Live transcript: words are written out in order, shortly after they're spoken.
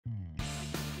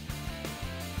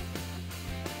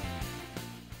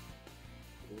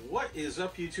What is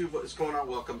up, YouTube? What is going on?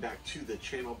 Welcome back to the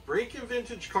channel. Breaking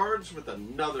Vintage Cards with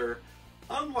another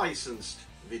unlicensed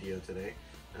video today.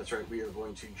 That's right, we are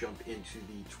going to jump into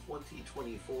the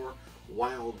 2024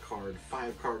 Wild Card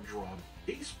 5-card draw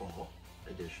baseball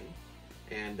edition.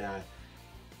 And,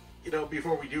 you know,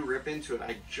 before we do rip into it,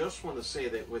 I just want to say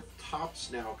that with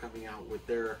Topps now coming out with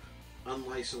their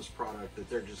unlicensed product that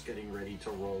they're just getting ready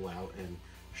to roll out and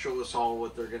show us all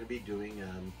what they're going to be doing,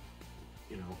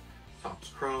 you know, Topps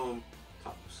Chrome,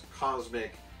 Topps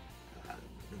Cosmic, the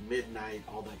Midnight,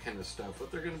 all that kind of stuff.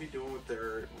 What they're going to be doing with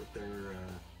their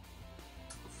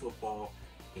football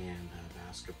and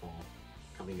basketball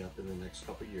coming up in the next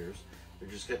couple years. They're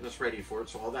just getting us ready for it.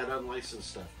 So all that unlicensed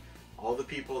stuff, all the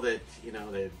people that, you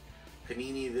know, that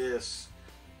Panini this,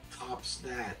 Topps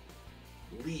that,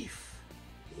 Leaf,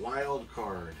 Wild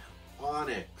Card,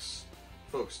 Onyx.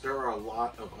 Folks, there are a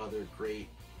lot of other great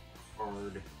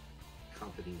card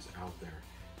companies out there,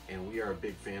 and we are a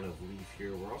big fan of Leaf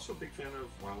here. We're also a big fan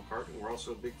of Wild Card, and we're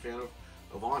also a big fan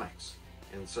of Onyx.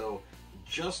 And so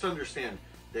just understand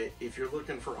that if you're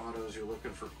looking for autos, you're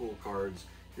looking for cool cards,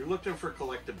 you're looking for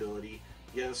collectability,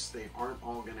 yes, they aren't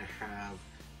all going to have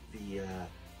the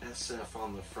SF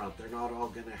on the front. They're not all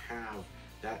going to have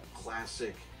that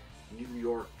classic New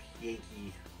York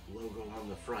Yankee logo on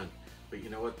the front. But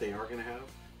you know what they are going to have?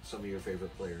 Some of your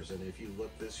favorite players. And if you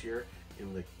look this year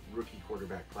in the rookie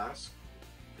quarterback class,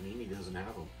 Panini doesn't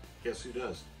have them. Guess who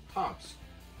does? Topps.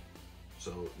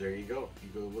 So there you go.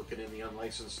 You go looking in the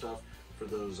unlicensed stuff for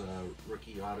those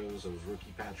rookie autos, those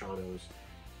rookie patch autos.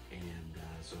 And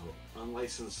so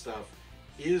unlicensed stuff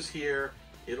is here.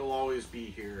 It'll always be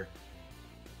here.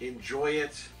 Enjoy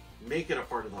it. Make it a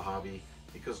part of the hobby,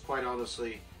 because quite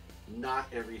honestly, not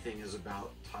everything is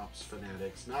about Topps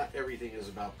Fanatics. Not everything is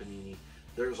about Panini.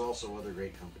 There's also other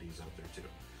great companies out there too.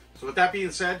 So with that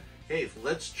being said, hey,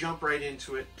 let's jump right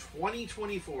into it.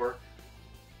 2024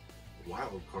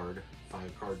 Wild Card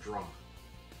 5-card draw.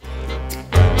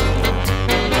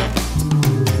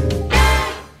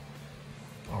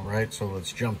 All right, so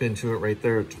let's jump into it right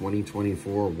there.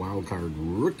 2024 Wild Card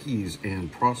Rookies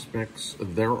and Prospects.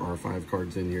 There are 5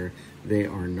 cards in here. They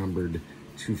are numbered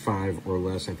to 5 or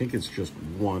less. I think it's just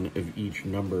one of each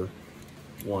number.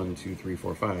 1, 2, 3,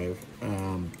 4, 5.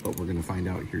 But we're going to find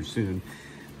out here soon.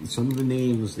 Some of the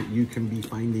names that you can be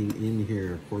finding in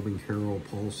here: Corbin Carroll,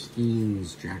 Paul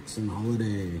Skeens, Jackson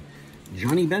Holliday,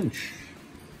 Johnny Bench,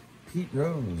 Pete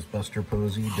Rose, Buster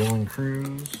Posey, Dylan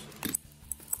Cruz,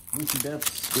 Mookie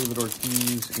Betts, David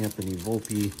Ortiz, Anthony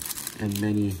Volpe, and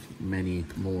many, many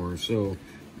more. So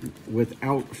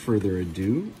without further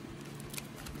ado,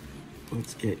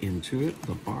 let's get into it.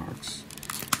 The box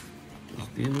is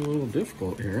being a little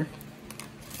difficult here.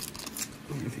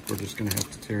 I think we're just going to have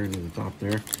to tear into the top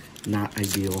there. Not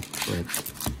ideal, but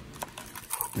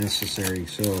necessary.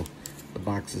 So the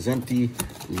box is empty.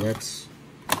 Let's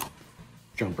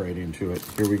jump right into it.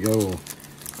 Here we go.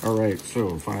 All right,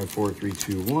 so 5, 4, 3,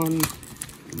 2, 1.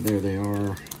 There they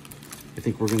are. I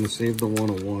think we're going to save the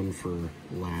 101 for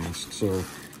last. So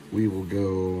we will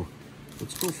go,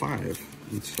 let's go 5.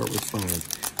 Let's start with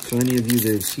 5. So any of you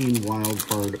that have seen Wild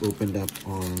Card opened up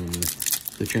on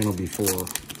the channel before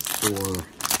for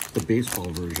the baseball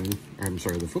version, I'm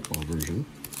sorry, the football version,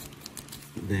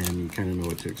 then you kind of know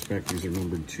what to expect. These are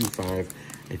numbered 2-5.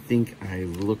 I think I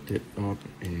looked it up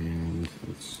and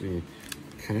let's see.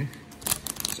 Okay,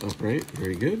 it's upright,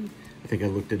 very good. I think I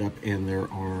looked it up and there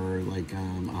are like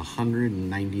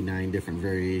 199 different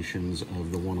variations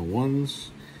of the 101s,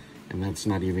 and that's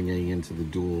not even getting into the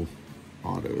dual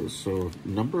autos. So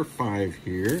number 5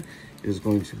 here is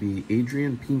going to be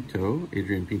Adrian Pinto.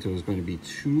 Adrian Pinto is going to be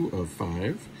 2 of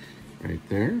 5 right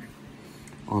there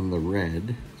on the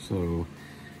red. So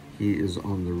he is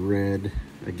on the red.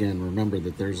 Again, remember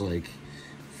that there's like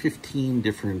 15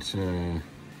 different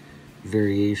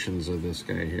variations of this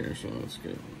guy here. So let's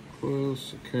get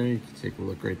close. Okay, take a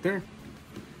look right there.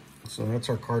 So that's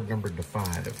our card numbered to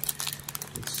 5.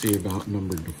 Let's see about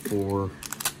numbered to 4.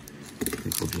 I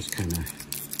think we'll just kind of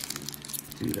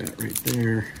do that right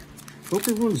there. Hope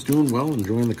everyone's doing well,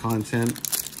 enjoying the content.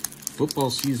 Football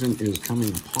season is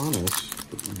coming upon us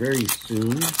very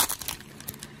soon.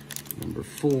 Number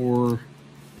 4,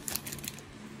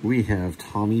 we have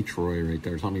Tommy Troy right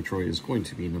there. Tommy Troy is going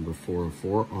to be number 4 of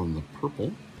 4 on the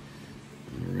purple.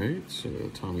 All right, so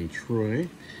Tommy Troy.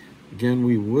 Again,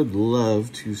 we would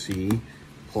love to see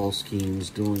Paul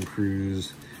Skeens, Dylan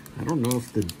Cruz. I don't know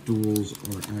if the duels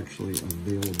are actually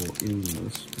available in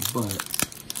this, but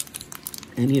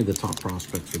any of the top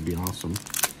prospects would be awesome.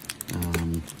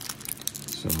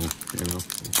 So, you know,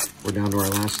 we're down to our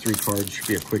last 3 cards. Should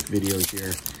be a quick video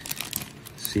here.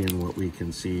 seeing what we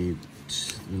can see.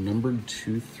 The numbered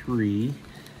 2-3,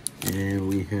 and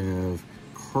we have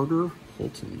Carter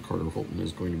Holton. Carter Holton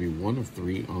is going to be 1 of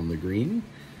 3 on the green.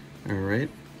 All right,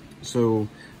 so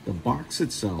the box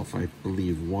itself, I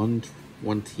believe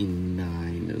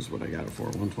 129 is what I got it for,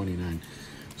 129.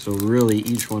 So really,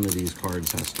 each one of these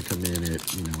cards has to come in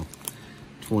at, you know,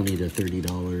 $20 to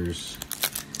 $30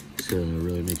 to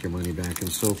really make your money back. And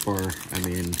so far, I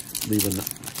mean, leave a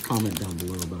comment down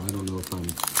below, but I don't know if I'm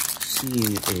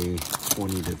seeing a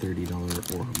 $20 to $30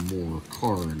 or more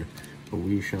card, but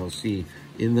we shall see.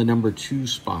 In the number 2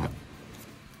 spot.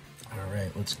 All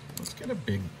right, let's get a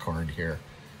big card here.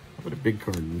 How about a big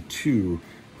card in 2?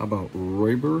 How about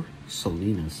Royber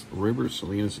Salinas? Royber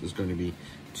Salinas is going to be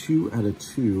 2 out of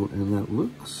 2, and that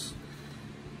looks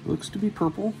to be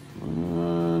purple.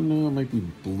 No, it might be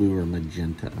blue or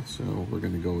magenta. So we're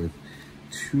going to go with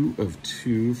 2 of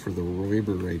 2 for the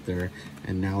Royber right there.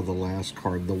 And now the last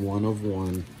card, the 1 of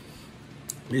 1.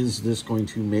 Is this going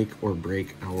to make or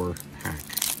break our pack,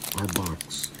 our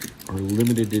box, our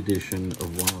limited edition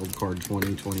of Wild Card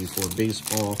 2024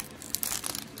 baseball?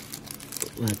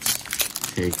 Let's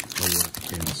take a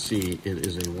look and see. It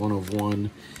is a 1 of 1.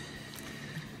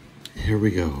 Here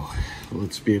we go.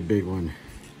 Let's be a big one.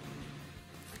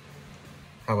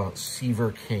 How about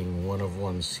Seaver King, 1 of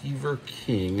 1. Seaver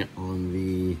King on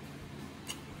the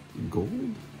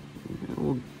gold? Yeah,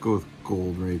 we'll go with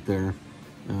gold right there.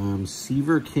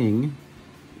 Seaver King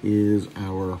is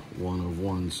our 1 of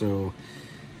 1. So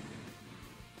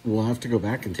we'll have to go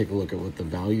back and take a look at what the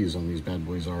values on these bad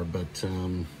boys are, but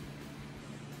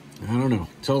I don't know.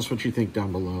 Tell us what you think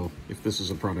down below. If this is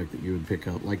a product that you would pick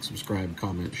up, like, subscribe,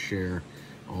 comment, share,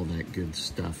 all that good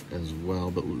stuff as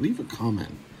well. But leave a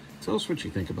comment. Tell us what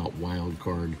you think about Wild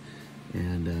Card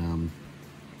and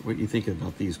what you think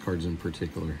about these cards in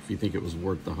particular. If you think it was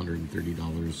worth the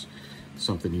 $130,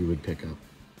 something you would pick up.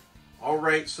 All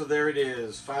right, so there it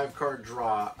is, 5-card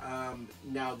draw.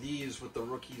 Now these with the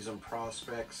rookies and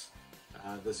prospects,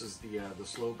 this is the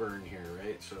slow burn here,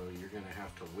 right? So you're gonna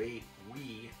have to wait.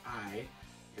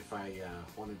 If I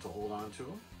wanted to hold on to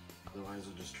them, otherwise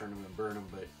I'll just turn them and burn them.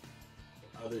 But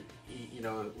you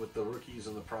know, with the rookies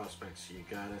and the prospects, you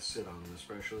gotta sit on them,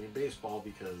 especially in baseball,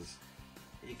 because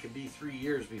it could be 3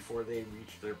 years before they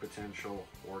reach their potential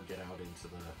or get out into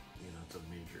the, you know, to the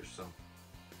majors. So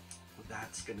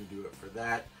that's going to do it for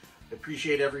that. I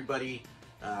appreciate everybody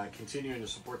continuing to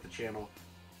support the channel.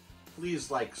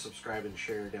 Please like, subscribe, and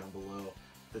share down below.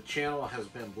 The channel has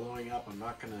been blowing up. I'm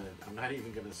not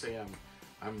even gonna say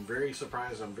I'm very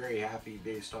surprised. I'm very happy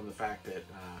based on the fact that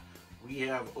we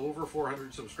have over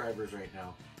 400 subscribers right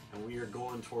now, and we are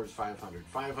going towards 500.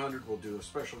 500, we'll do a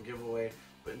special giveaway,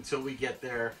 but until we get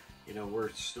there, you know,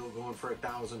 we're still going for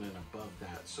 1,000 and above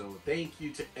that. So thank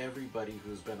you to everybody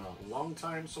who's been a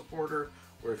long-time supporter,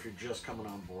 or if you're just coming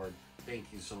on board,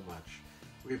 thank you so much.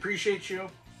 We appreciate you.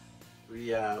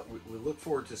 We look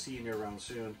forward to seeing you around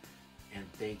soon,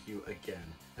 and thank you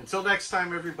again. Until next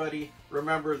time, everybody,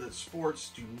 remember that sports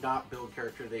do not build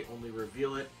character, they only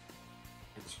reveal it,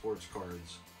 and sports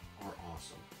cards are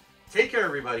awesome. Take care,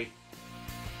 everybody.